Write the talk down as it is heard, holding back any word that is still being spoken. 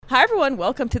Hi, everyone.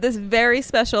 Welcome to this very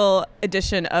special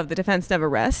edition of the Defense Never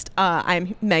Rest.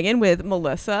 I'm Megan with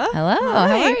Melissa. Hello. Hi.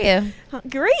 How are you?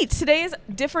 Great. Today is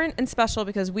different and special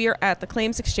because we are at the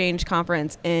ClaimsXChange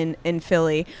conference in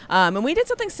Philly. And we did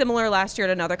something similar last year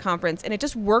at another conference, and it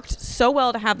just worked so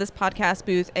well to have this podcast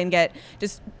booth and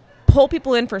pull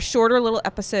people in for shorter little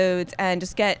episodes and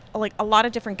just get like a lot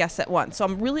of different guests at once. So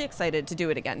I'm really excited to do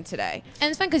it again today. And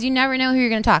it's fun because you never know who you're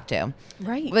going to talk to.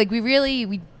 Right. Like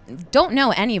we don't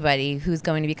know anybody who's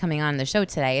going to be coming on the show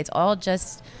today. It's all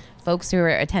just folks who are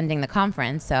attending the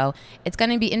conference. So it's going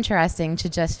to be interesting to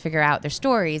just figure out their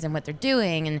stories and what they're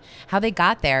doing and how they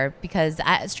got there, because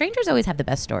strangers always have the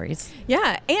best stories.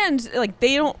 Yeah. And like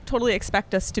they don't totally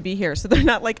expect us to be here. So they're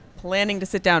not like planning to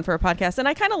sit down for a podcast. And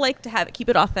I kind of like to keep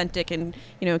it authentic and,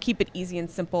 keep it easy and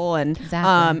simple and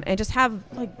and just have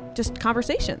just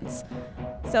conversations.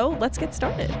 So let's get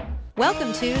started.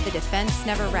 Welcome to The Defense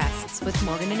Never Rests with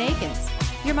Morgan and Akins,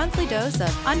 your monthly dose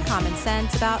of uncommon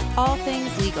sense about all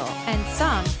things legal and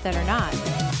some that are not.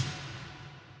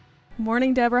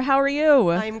 Morning, Deborah. How are you?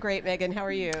 I'm great, Megan. How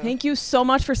are you? Thank you so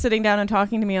much for sitting down and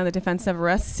talking to me on The Defense Never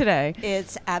Rests today.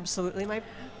 It's absolutely my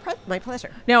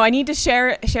pleasure. Now, I need to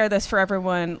share this for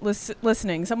everyone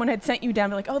listening. Someone had sent you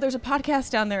down, like, oh, there's a podcast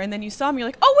down there. And then you saw me, you're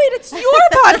like, oh, wait, it's your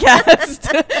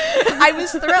podcast. I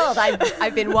was thrilled.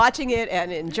 I've been watching it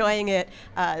and enjoying it.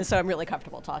 So I'm really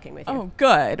comfortable talking with you. Oh,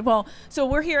 good. Well, so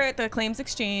we're here at the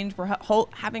ClaimsXChange. We're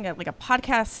having a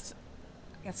podcast,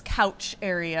 I guess, couch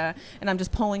area. And I'm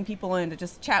just pulling people in to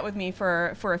just chat with me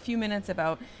for a few minutes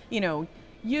about,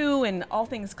 you and all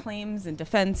things claims and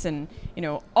defense and,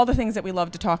 all the things that we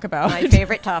love to talk about. My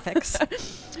favorite topics.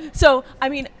 So, I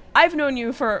mean, I've known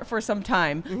you for some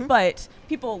time, but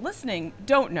people listening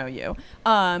don't know you.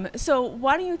 So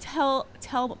why don't you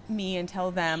tell me and tell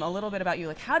them a little bit about you?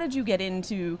 Like, how did you get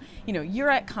into,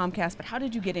 you're at Comcast, but how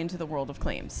did you get into the world of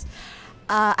claims?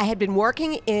 I had been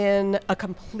working in a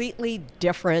completely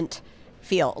different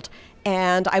field,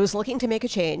 and I was looking to make a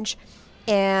change,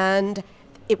 and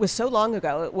it was so long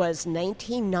ago, it was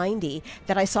 1990,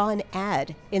 that I saw an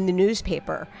ad in the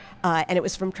newspaper, and it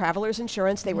was from Travelers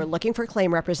Insurance. They were looking for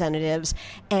claim representatives,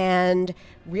 and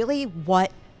really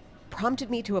what prompted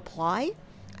me to apply,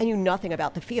 I knew nothing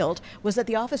about the field, was that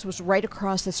the office was right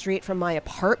across the street from my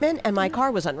apartment, and my car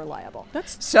was unreliable.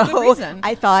 That's a good reason.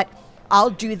 I thought, I'll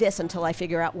do this until I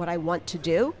figure out what I want to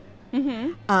do.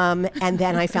 And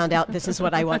then I found out this is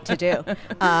what I want to do.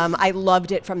 I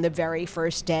loved it from the very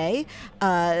first day.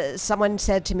 Someone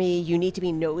said to me, you need to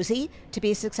be nosy to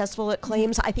be successful at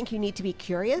claims. I think you need to be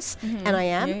curious, and I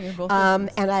am. Yeah, you're both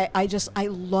and I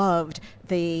loved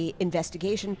the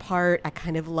investigation part. I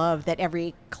kind of loved that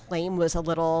every claim was a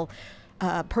little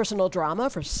personal drama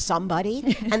for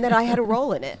somebody, and that I had a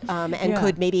role in it, and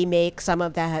could maybe make some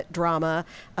of that drama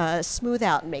smooth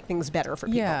out and make things better for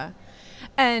people. Yeah.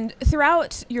 And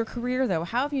throughout your career, though,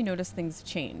 how have you noticed things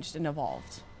changed and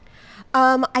evolved?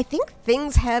 I think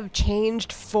things have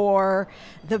changed for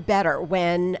the better.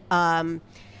 When I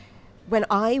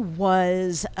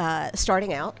was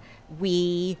starting out,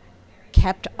 we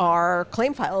kept our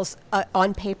claim files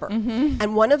on paper.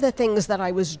 And one of the things that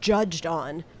I was judged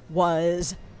on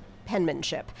was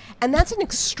penmanship. And that's an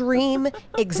extreme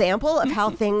example of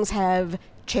how things have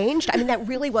changed. I mean, that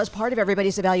really was part of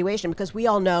everybody's evaluation, because we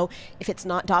all know if it's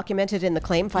not documented in the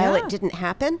claim file, it didn't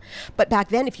happen. But back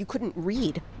then, if you couldn't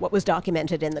read what was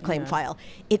documented in the claim file,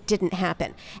 it didn't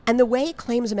happen. And the way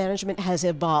claims management has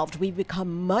evolved, we've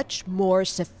become much more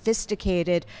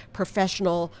sophisticated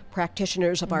professional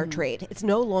practitioners of our trade. It's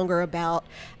no longer about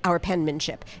our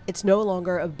penmanship. It's no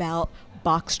longer about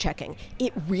box checking.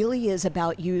 It really is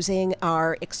about using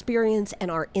our experience and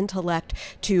our intellect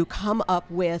to come up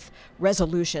with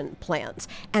resolution plans.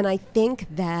 And I think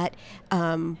that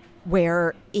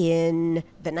where in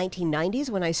the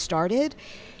 1990s when I started,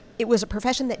 it was a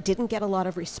profession that didn't get a lot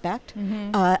of respect.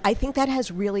 I think that has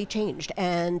really changed,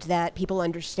 and that people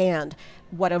understand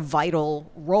what a vital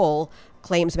role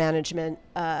claims management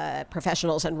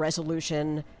professionals and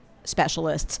resolution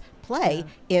specialists play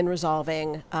in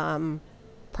resolving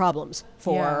problems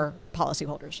for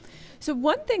policyholders. So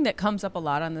one thing that comes up a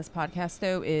lot on this podcast,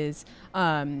 though, is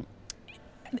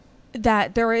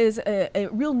that there is a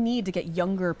real need to get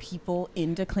younger people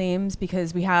into claims,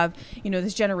 because we have,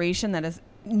 this generation that is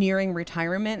nearing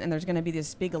retirement, and there's going to be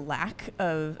this big lack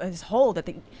of this hole that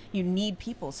you need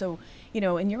people. So,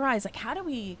 in your eyes, like, how do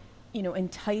we,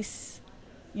 entice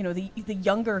the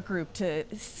younger group to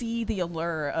see the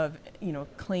allure of,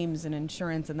 claims and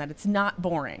insurance, and that it's not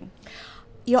boring?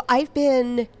 I've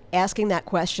been asking that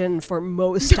question for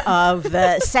most of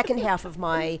the second half of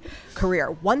my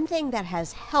career. One thing that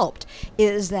has helped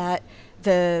is that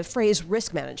the phrase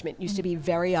risk management used to be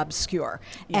very obscure.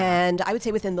 And I would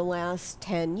say within the last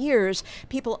 10 years,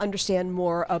 people understand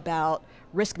more about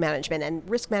risk management. And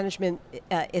risk management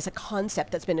is a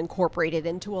concept that's been incorporated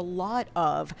into a lot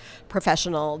of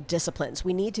professional disciplines.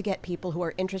 We need to get people who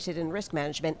are interested in risk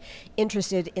management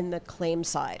interested in the claim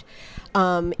side.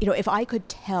 If I could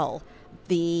tell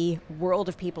the world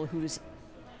of people who's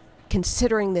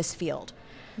considering this field,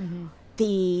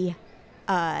 the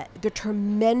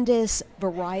tremendous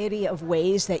variety of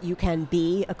ways that you can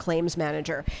be a claims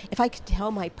manager. If I could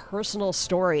tell my personal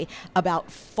story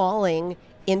about falling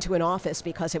into an office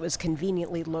because it was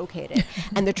conveniently located,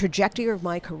 and the trajectory of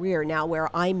my career now,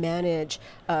 where I manage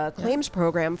a claims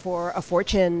program for a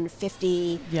Fortune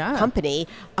 50 company,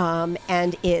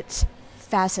 and it's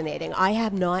fascinating. I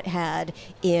have not had,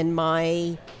 in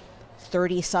my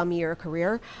 30-some year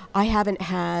career, I haven't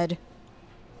had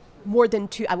more than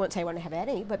two, I won't say I won't have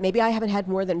any, but maybe I haven't had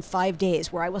more than 5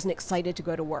 days where I wasn't excited to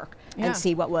go to work and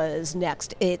see what was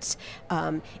next. It's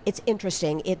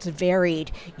interesting. It's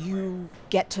varied. You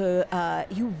get to,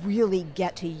 you really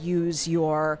get to use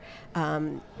your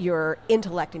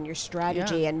intellect and your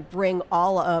strategy and bring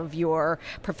all of your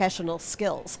professional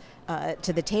skills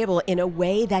to the table in a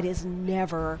way that is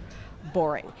never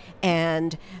boring.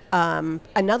 And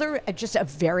another, just a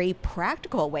very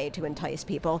practical way to entice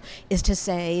people is to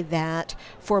say that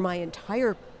for my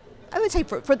entire, I would say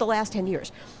for the last 10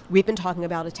 years, we've been talking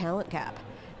about a talent gap.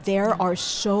 There are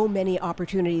so many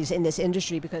opportunities in this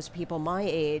industry because people my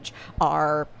age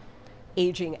are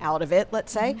aging out of it,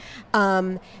 let's say,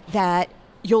 that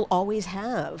you'll always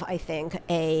have, I think,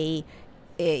 a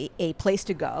place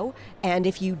to go. And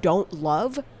if you don't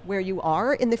love where you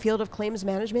are in the field of claims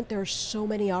management, there are so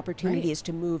many opportunities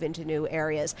to move into new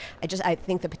areas. I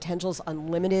think the potential is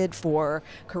unlimited for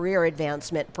career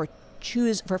advancement, for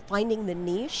finding the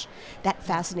niche that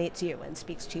fascinates you and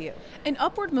speaks to you. And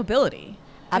upward mobility.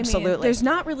 Absolutely. I mean, there's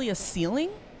not really a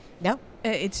ceiling. No.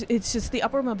 It's just the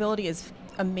upward mobility is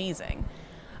amazing.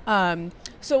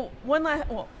 So one last,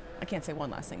 well, I can't say one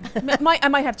last thing. I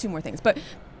might have two more things, but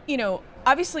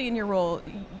obviously in your role,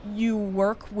 you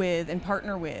work with and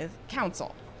partner with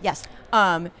counsel. Yes.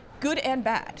 Good and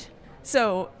bad.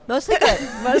 So mostly good,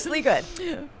 mostly good.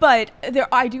 But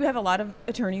I do have a lot of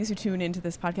attorneys who tune into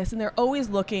this podcast, and they're always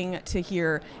looking to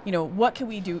hear, what can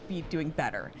we be doing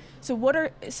better? So what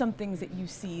are some things that you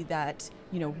see that,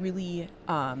 really,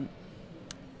 I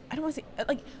don't want to say,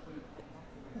 like,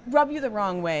 rub you the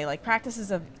wrong way, like practices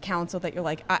of counsel that you're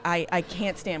like, I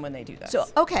can't stand when they do this? So,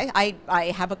 okay,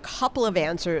 I have a couple of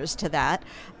answers to that.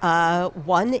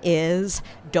 One is,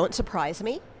 don't surprise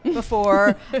me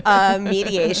before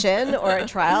mediation or a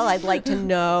trial. I'd like to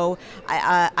know,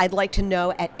 I'd like to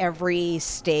know at every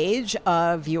stage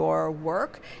of your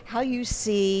work how you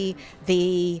see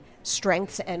the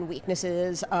strengths and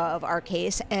weaknesses of our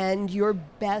case and your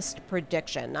best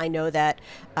prediction. I know that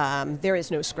there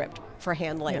is no script for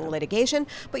handling litigation,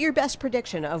 but your best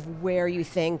prediction of where you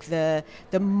think the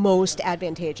most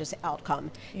advantageous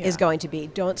outcome is going to be.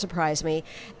 Don't surprise me.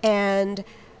 And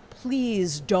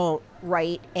please don't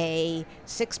write a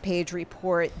 6-page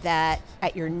report that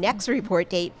at your next report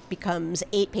date becomes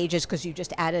 8 pages because you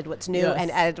just added what's new and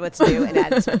added what's new and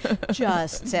added.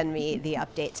 Just send me the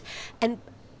updates. And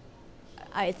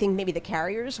I think maybe the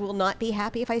carriers will not be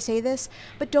happy if I say this,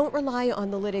 but don't rely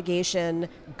on the litigation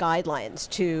guidelines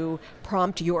to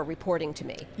prompt your reporting to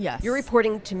me. Yes. Your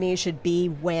reporting to me should be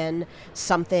when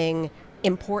something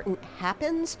important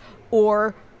happens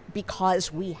or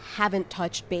because we haven't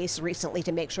touched base recently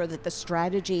to make sure that the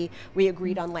strategy we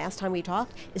agreed on last time we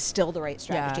talked is still the right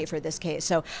strategy for this case.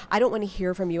 So I don't want to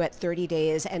hear from you at 30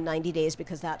 days and 90 days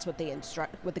because that's what the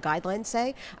guidelines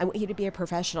say. I want you to be a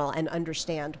professional and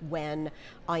understand when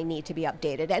I need to be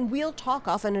updated. And we'll talk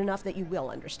often enough that you will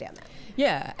understand that.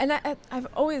 Yeah, and I've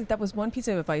always, that was one piece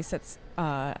of advice that's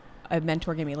a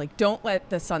mentor gave me, like, don't let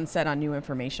the sun set on new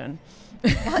information.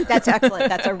 That's excellent.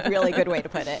 That's a really good way to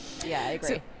put it. Yeah, I agree.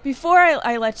 So before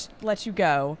I let you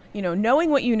go, knowing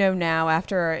what you know now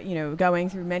after, going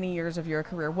through many years of your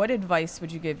career, what advice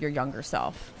would you give your younger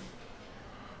self?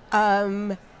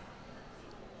 Be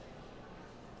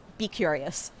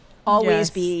curious. Always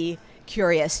be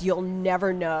curious. You'll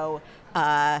never know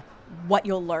what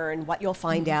you'll learn, what you'll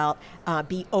find out.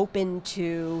 Be open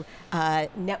to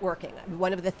networking.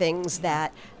 One of the things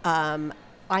that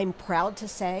I'm proud to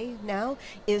say now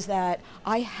is that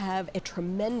I have a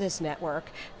tremendous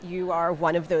network. You are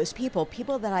one of those people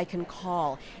that I can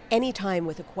call anytime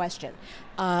with a question.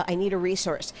 I need a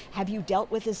resource. Have you dealt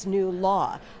with this new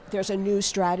law? There's a new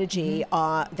strategy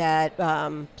that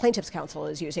Plaintiffs Counsel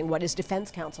is using. What is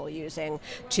Defense Counsel using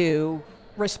to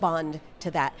respond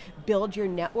to that. Build your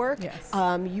network. Yes.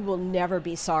 You will never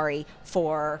be sorry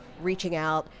for reaching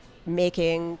out,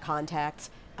 making contacts,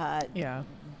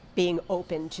 being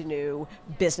open to new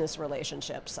business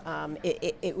relationships.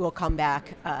 It will come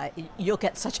back. You'll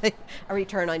get such a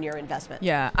return on your investment.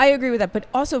 Yeah, I agree with that. But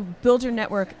also build your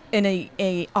network in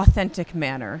a authentic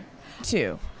manner,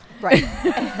 too. Right.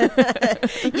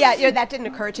 Yeah, that didn't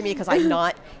occur to me because I'm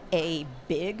not a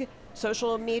big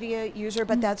social media user,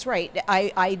 but that's right.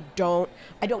 I don't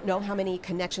know how many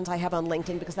connections I have on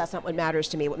LinkedIn because that's not what matters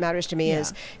to me. What matters to me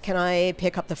is, can I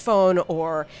pick up the phone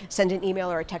or send an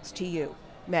email or a text to you,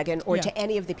 Megan, or to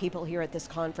any of the people here at this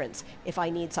conference if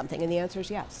I need something? And the answer is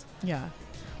yes. Yeah.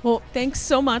 Well, thanks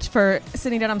so much for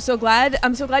sitting down. I'm so glad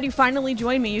you finally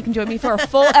joined me. You can join me for a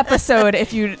full episode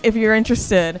if you're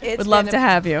interested. Would love to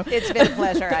have you. It's been a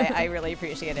pleasure. I really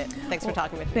appreciate it. Thanks for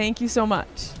talking with me. Thank you so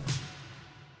much.